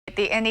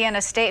The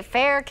Indiana State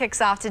Fair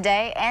kicks off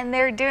today, and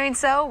they're doing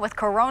so with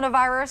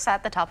coronavirus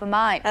at the top of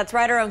mind. That's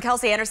right. Our own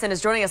Kelsey Anderson is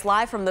joining us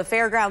live from the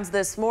fairgrounds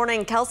this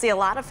morning. Kelsey, a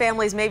lot of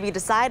families may be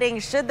deciding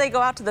should they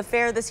go out to the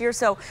fair this year.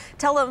 So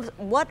tell them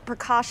what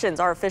precautions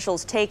are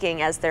officials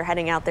taking as they're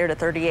heading out there to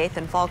 38th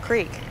and Fall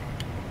Creek.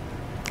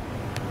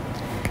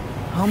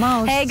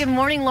 Almost. Hey, good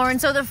morning, Lauren.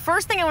 So the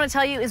first thing I want to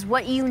tell you is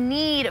what you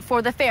need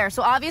for the fair.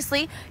 So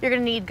obviously, you're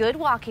going to need good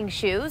walking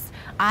shoes.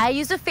 I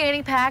use a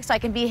fanny pack so I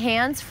can be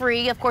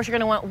hands-free. Of course, you're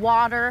going to want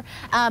water.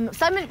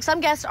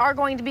 Some guests are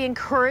going to be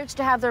encouraged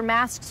to have their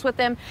masks with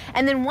them.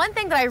 And then one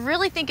thing that I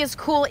really think is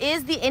cool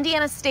is the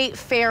Indiana State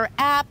Fair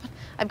app.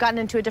 I've gotten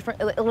into a different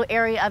little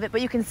area of it, but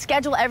you can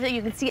schedule everything.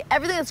 You can see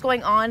everything that's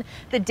going on.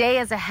 The day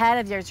is ahead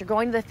of yours. You're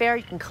going to the fair.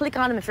 You can click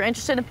on them if you're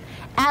interested.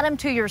 Add them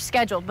to your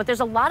schedule. But there's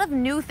a lot of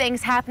new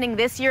things happening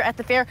this year at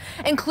the fair,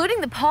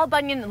 including the Paul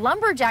Bunyan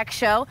Lumberjack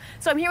Show.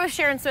 So I'm here with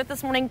Sharon Smith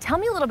this morning. Tell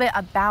me a little bit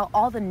about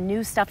all the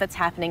new stuff that's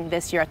happening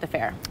this year at the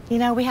fair. You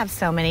know, we have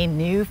so many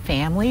new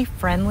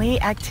family-friendly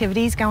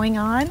activities going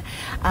on.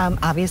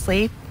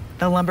 Obviously,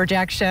 the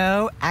Lumberjack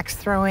Show, axe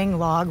throwing,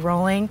 log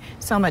rolling,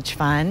 so much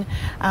fun.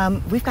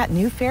 We've got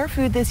new fair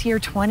food this year,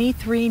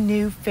 23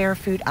 new fair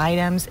food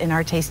items in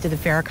our Taste of the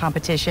Fair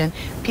competition.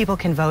 People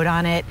can vote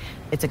on it.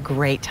 It's a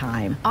great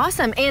time.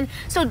 Awesome. And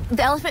so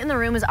the elephant in the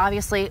room is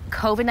obviously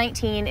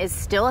COVID-19 is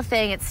still a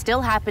thing. It's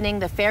still happening.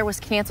 The fair was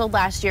canceled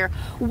last year.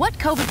 What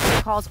COVID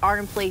protocols are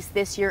in place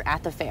this year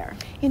at the fair?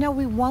 You know,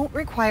 we won't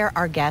require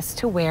our guests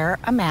to wear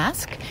a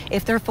mask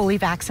if they're fully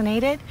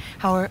vaccinated.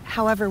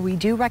 However, we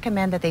do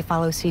recommend that they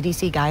follow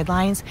CDC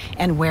guidelines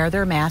and wear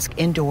their mask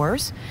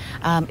indoors.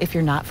 If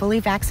you're not fully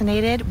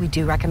vaccinated, we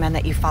do recommend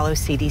that you follow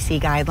CDC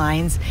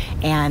guidelines.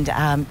 And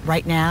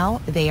right now,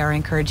 they are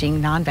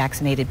encouraging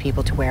non-vaccinated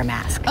people to wear a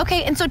mask.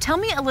 Okay, and so tell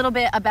me a little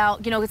bit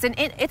about, you know, it's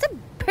a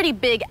pretty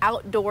big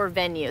outdoor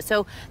venue,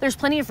 so there's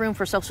plenty of room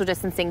for social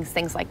distancing,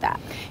 things like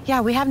that.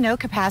 Yeah, we have no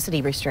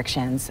capacity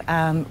restrictions.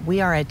 We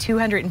are a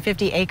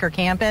 250-acre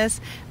campus,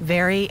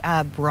 very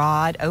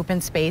broad, open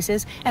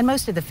spaces, and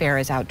most of the fair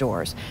is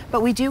outdoors.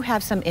 But we do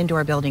have some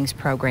indoor buildings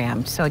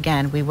programmed, so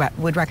again, we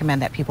would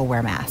recommend that people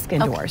wear masks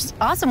indoors. Okay.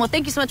 Awesome. Well,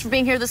 thank you so much for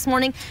being here this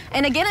morning.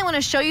 And again, I want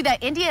to show you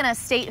that Indiana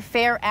State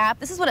Fair app.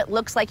 This is what it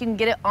looks like. You can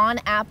get it on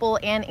Apple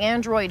and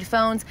Android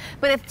phones.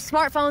 But if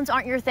smartphones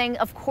aren't your thing,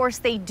 of course,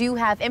 they do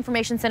have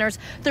information centers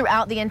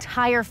throughout the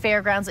entire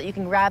fairgrounds that you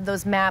can grab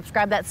those maps,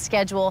 grab that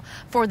schedule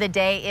for the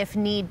day if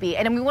need be.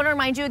 And we want to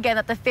remind you again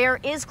that the fair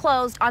is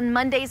closed on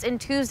Mondays and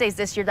Tuesdays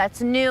this year.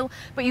 That's new,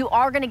 but you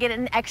are going to get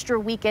an extra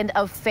weekend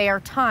of fair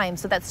time.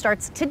 So that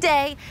starts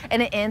today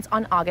and it ends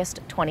on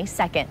August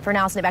 22nd. For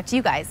now, I'll send it back to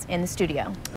you guys in the studio.